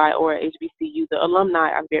PWI or a HBCU, the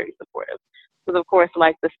alumni are very supportive. Because of course,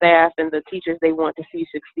 like the staff and the teachers, they want to see you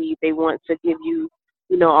succeed. They want to give you,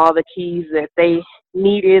 all the keys that they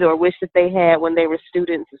needed or wish that they had when they were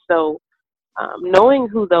students. So knowing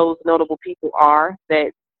who those notable people are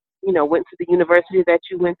that went to the university that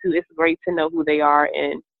you went to, it's great to know who they are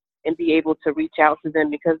and be able to reach out to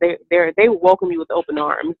them, because they welcome you with open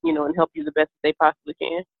arms, and help you the best they possibly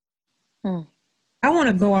can. I want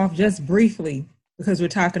to go off just briefly because we're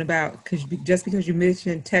talking about, because you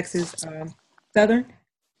mentioned Texas Southern.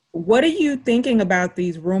 What are you thinking about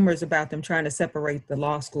these rumors about them trying to separate the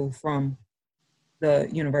law school from the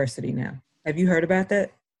university now? Have you heard about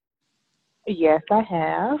that? Yes, I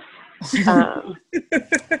have.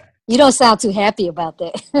 You don't sound too happy about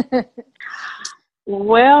that.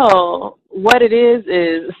 Well, what it is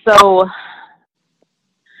so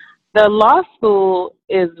the law school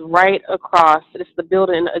is right across. It's the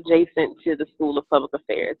building adjacent to the School of Public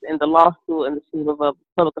Affairs, and the law school and the School of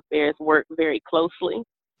Public Affairs work very closely.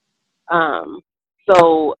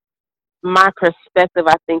 So my perspective,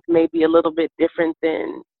 I think, may be a little bit different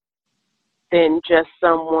than just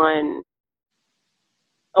someone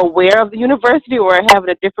aware of the university or having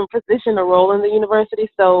a different position or role in the university.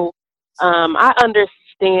 So I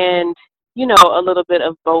understand, a little bit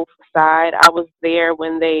of both sides. I was there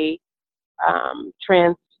when they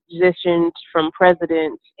transitioned from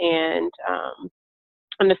presidents, and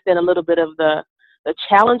understand a little bit of the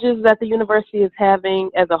challenges that the university is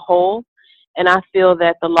having as a whole. And I feel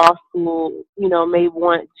that the law school, may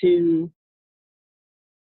want to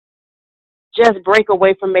just break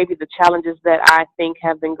away from maybe the challenges that I think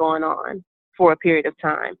have been going on for a period of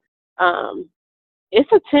time.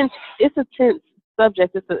 It's a tense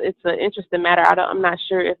subject. It's an interesting matter. I'm not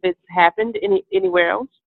sure if it's happened anywhere else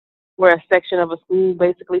where a section of a school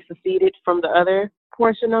basically seceded from the other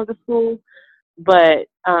portion of the school. But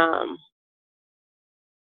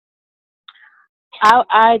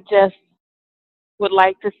I just would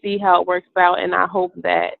like to see how it works out, and I hope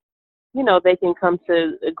that they can come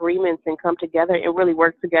to agreements and come together and really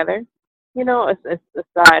work together,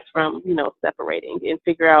 aside from, separating, and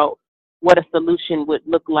figure out what a solution would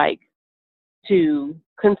look like to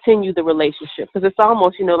continue the relationship. Because it's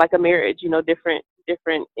almost, like a marriage, different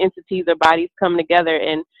entities or bodies come together,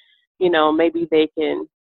 and, maybe they can,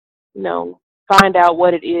 find out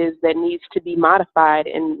what it is that needs to be modified,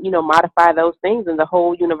 and, modify those things, and the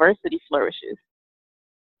whole university flourishes.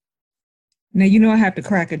 Now, I have to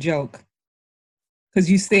crack a joke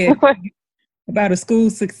because you said about a school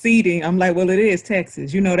succeeding. I'm like, well, it is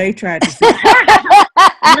Texas. They tried to succeed.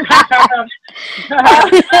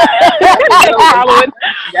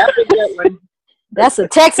 That's a good one. That's a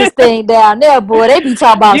Texas thing down there, boy. They be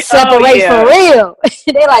talking about separate for real.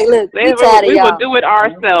 They like, look, we tired of y'all. We would do it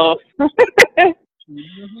ourselves.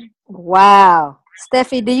 Wow.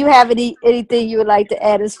 Steffi, do you have anything you would like to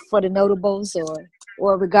add as for the notables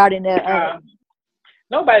or regarding the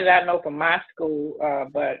nobody that I know from my school,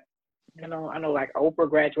 but I know like Oprah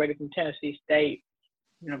graduated from Tennessee State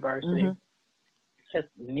University. Just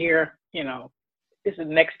near, this is the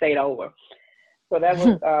next state over. So that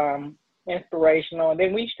was inspirational. And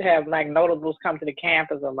then we used to have like notables come to the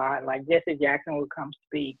campus a lot. Like Jesse Jackson would come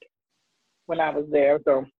speak when I was there.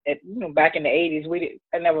 So back in the 80s,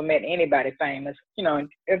 I never met anybody famous,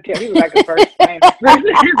 until he was like the first famous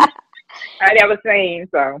person I'd ever seen.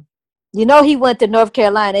 So he went to North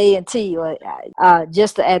Carolina A&T.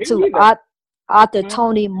 Just to add to Arthur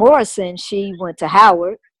Toni Morrison, she went to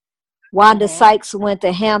Howard. Wanda Sykes went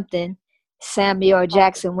to Hampton. Samuel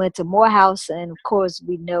Jackson went to Morehouse, and of course,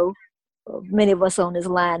 we know many of us on this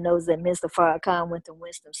line knows that Mr. Farrakhan went to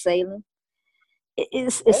Winston-Salem.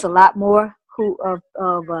 It's a lot more of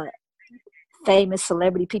famous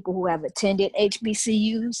celebrity people who have attended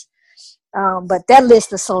HBCUs. But that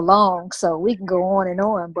list is so long, so we can go on and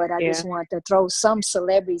on. But I just want to throw some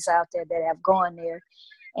celebrities out there that have gone there.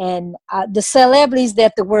 And the celebrities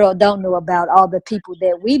that the world don't know about, all the people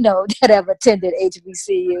that we know that have attended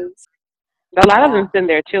HBCUs. A lot of them send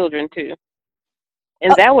their children too.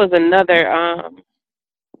 And that was another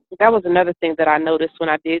thing that I noticed when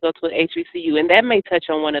I did go to an HBCU, and that may touch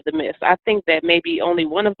on one of the myths. I think that maybe only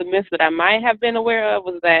one of the myths that I might have been aware of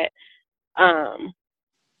was that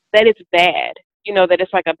it's bad. That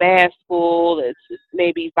it's like a bad school, it's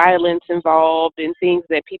maybe violence involved and things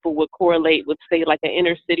that people would correlate with, say, like an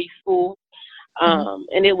inner city school.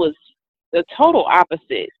 And it was the total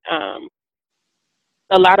opposite.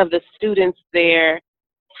 a lot of the students there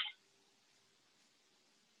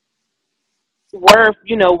were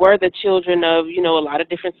the children of, a lot of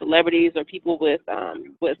different celebrities or people with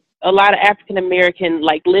a lot of African American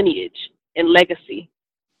like lineage and legacy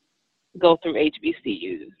go through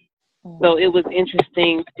HBCUs. So it was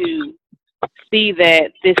interesting to see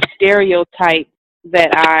that this stereotype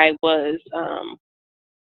that I was,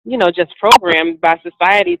 just programmed by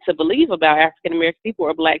society to believe about African American people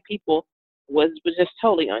or Black people was just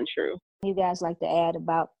totally untrue. You guys like to add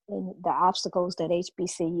about the obstacles that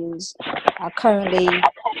HBCUs are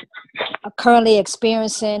currently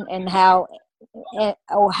experiencing, and how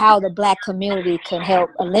the Black community can help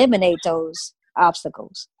eliminate those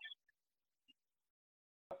obstacles?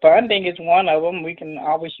 Funding is one of them. We can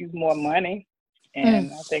always use more money,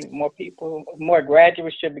 and I think more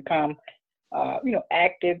graduates should become,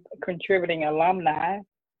 active, contributing alumni.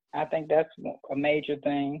 I think that's a major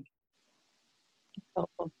thing.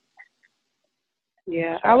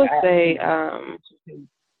 Yeah, I would say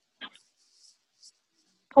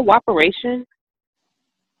cooperation,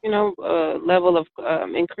 level of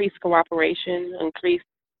increased cooperation, increased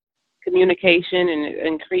communication, and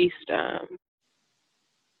increased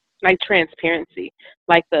like transparency,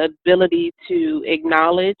 like the ability to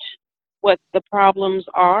acknowledge what the problems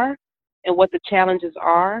are and what the challenges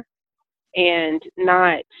are, and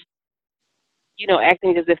not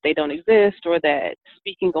acting as if they don't exist or that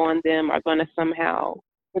speaking on them are going to somehow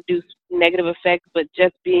produce negative effects, but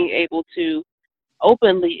just being able to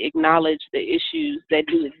openly acknowledge the issues that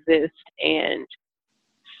do exist and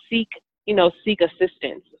seek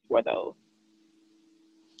assistance for those,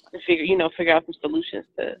 and figure out some solutions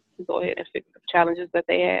to go ahead and fix the challenges that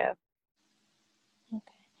they have. Okay.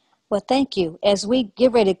 Well, thank you. As we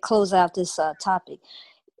get ready to close out this topic,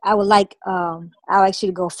 I would like, I'll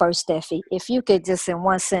actually go first, Steffi. If you could just in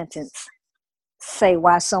one sentence say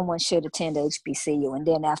why someone should attend HBCU, and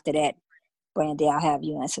then after that, Brandy, I'll have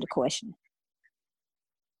you answer the question.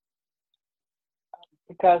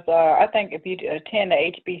 Because I think if you attend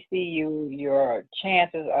the HBCU, your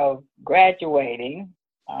chances of graduating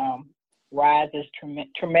rises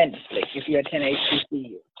tremendously if you attend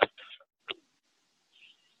HBCU.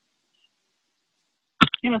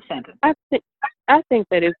 In a sentence. I think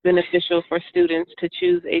that it's beneficial for students to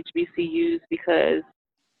choose HBCUs because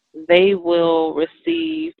they will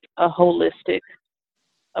receive a holistic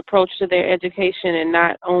approach to their education, and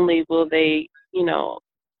not only will they,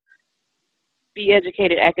 be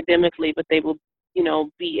educated academically, but they will,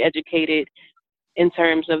 be educated in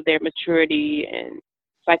terms of their maturity and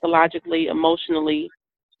psychologically, emotionally,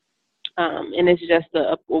 and it's just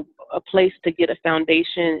a place to get a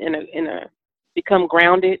foundation and become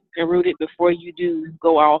grounded and rooted before you do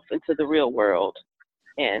go off into the real world.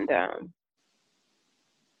 And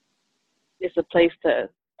it's a place to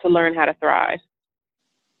learn how to thrive.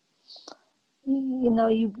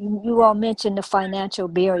 You all mentioned the financial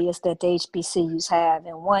barriers that the HBCUs have,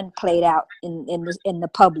 and one played out in the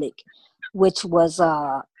public, which was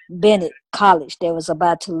Bennett College. They was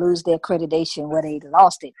about to lose their accreditation, where they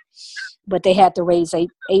lost it, but they had to raise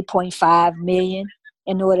 $8.5 million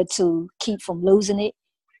in order to keep from losing it.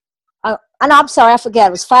 And I'm sorry, I forgot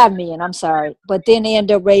it was $5 million. I'm sorry, but then they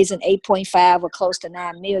ended up raising 8.5 or close to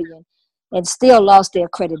 9 million, and still lost their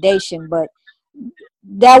accreditation. But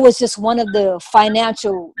that was just one of the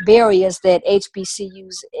financial barriers that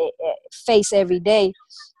HBCUs face every day.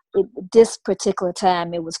 This particular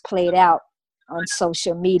time, it was played out on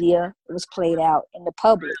social media. It was played out in the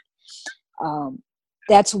public.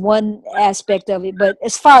 That's one aspect of it. But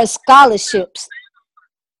as far as scholarships,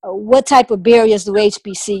 what type of barriers do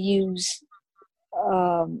HBCUs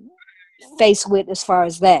face with as far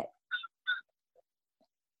as that?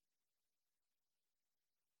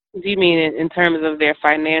 Do you mean in terms of their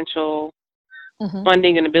financial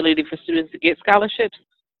funding and ability for students to get scholarships?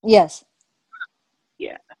 Yes.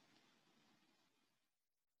 Yeah.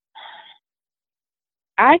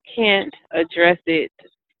 I can't address it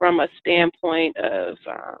from a standpoint of,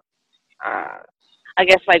 I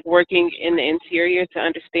guess, like working in the interior to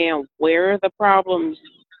understand where the problems,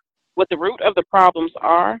 what the root of the problems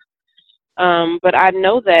are. But I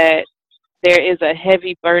know that there is a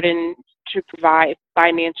heavy burden to provide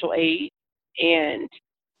financial aid, and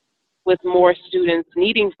with more students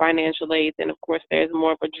needing financial aid, then of course there's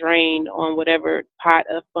more of a drain on whatever pot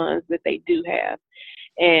of funds that they do have.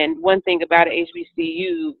 And one thing about an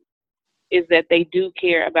HBCU is that they do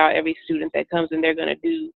care about every student that comes, and they're going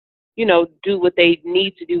to do what they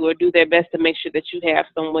need to do, or do their best to make sure that you have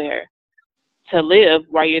somewhere to live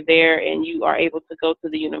while you're there and you are able to go to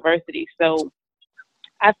the university. So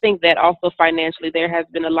I think that also financially there has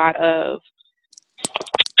been a lot of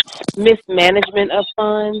mismanagement of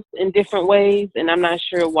funds in different ways, and I'm not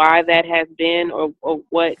sure why that has been or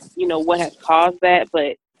what, what has caused that.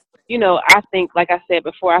 But, I think, like I said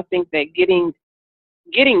before, I think that getting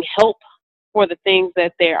help for the things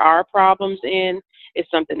that there are problems in is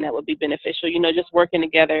something that would be beneficial. Just working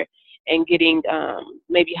together and getting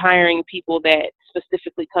maybe hiring people that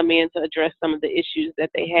specifically come in to address some of the issues that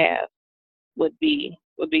they have would be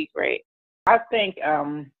great. I think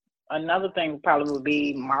another thing probably would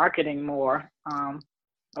be marketing more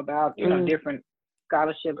about different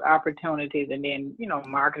scholarship opportunities, and then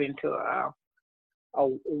marketing to a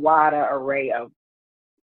wider array of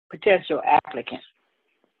potential applicants.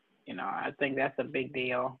 I think that's a big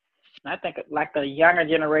deal. And I think like the younger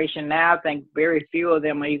generation now, I think very few of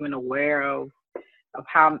them are even aware of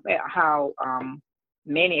how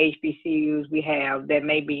many HBCUs we have that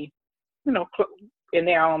may be, in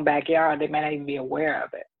their own backyard. They may not even be aware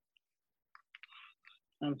of it.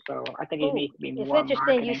 And so I think it needs to be more It's interesting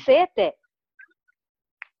marketing. you said that.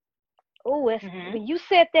 When you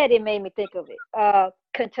said that, it made me think of it.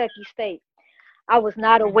 Kentucky State. I was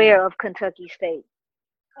not aware of Kentucky State,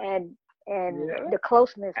 and the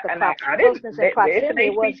closeness, closeness and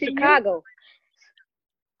proximity was Chicago.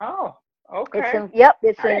 Oh, okay.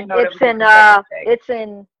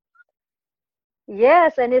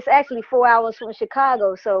 Yes, and it's actually 4 hours from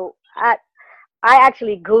Chicago. So I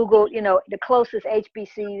actually Googled, the closest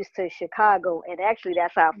HBCUs to Chicago, and actually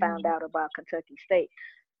that's how I found out about Kentucky State.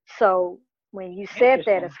 So when you said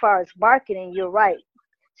that, as far as marketing, you're right.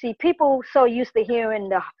 See, people so used to hearing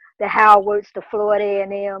the Howards, the Florida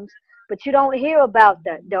A&Ms, but you don't hear about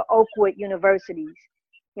the Oakwood universities.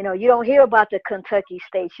 You don't hear about the Kentucky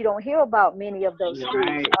States. You don't hear about many of those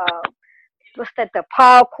schools. What's that? The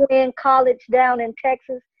Paul Quinn College down in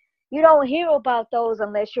Texas. You don't hear about those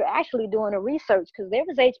unless you're actually doing a research, because there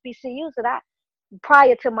was HBCUs that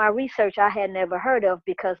prior to my research, I had never heard of,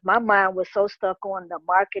 because my mind was so stuck on the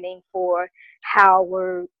marketing for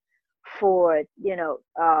Howard, for,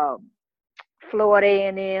 Florida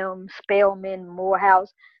A&M, Spelman,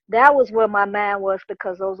 Morehouse. That was where my mind was,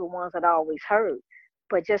 because those are ones that I always heard.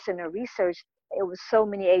 But just in the research, it was so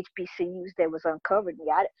many HBCUs that was uncovered me.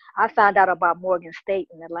 I found out about Morgan State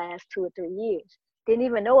in the last 2 or 3 years. Didn't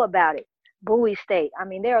even know about it. Bowie State. I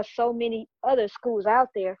mean, there are so many other schools out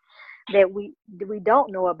there that we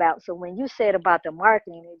don't know about. So when you said about the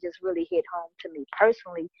marketing, it just really hit home to me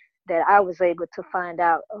personally, that I was able to find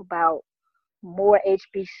out about more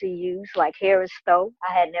HBCUs like Harris Stowe.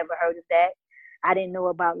 I had never heard of that. I didn't know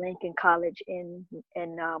about Lincoln College in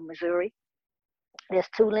Missouri. There's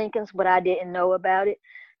 2 Lincolns, but I didn't know about it.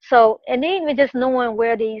 So, and even just knowing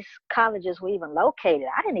where these colleges were even located,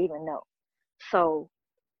 I didn't even know. So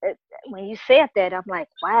when you said that, I'm like,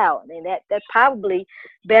 wow. I mean, that probably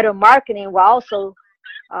better marketing will also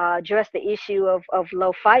address the issue of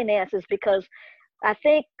low finances, because I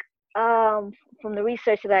think from the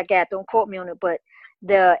research that I got, don't quote me on it, but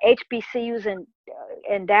the HBCUs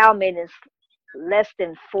endowment is less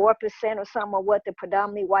than 4% or something of what the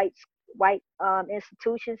predominantly white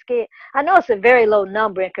institutions get. I know it's a very low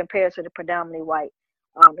number in comparison to predominantly white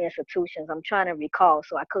institutions. I'm trying to recall,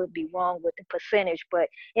 so I could be wrong with the percentage, but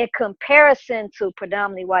in comparison to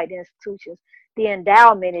predominantly white institutions, the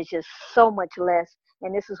endowment is just so much less,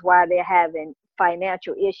 and this is why they're having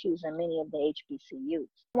financial issues in many of the HBCUs.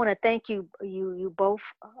 I want to thank you both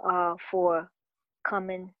for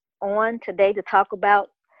coming on today to talk about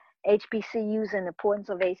HBCUs and the importance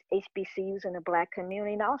of HBCUs in the Black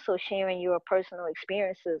community, and also sharing your personal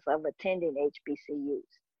experiences of attending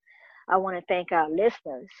HBCUs. I want to thank our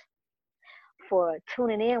listeners for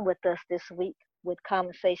tuning in with us this week with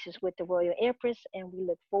Conversations with the Royal Empress, and we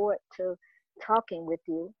look forward to talking with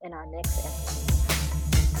you in our next episode.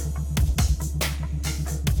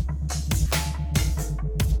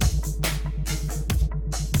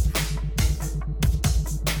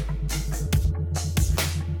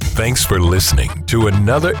 Thanks for listening to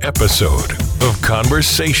another episode of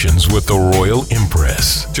Conversations with the Royal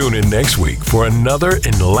Empress. Tune in next week for another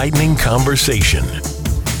enlightening conversation.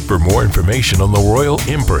 For more information on the Royal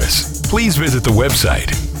Empress, please visit the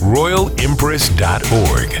website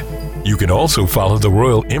royalempress.org. You can also follow the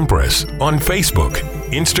Royal Empress on Facebook,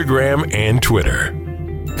 Instagram, and Twitter.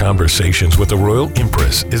 Conversations with the Royal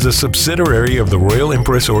Empress is a subsidiary of the Royal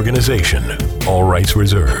Empress Organization. All rights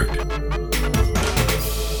reserved.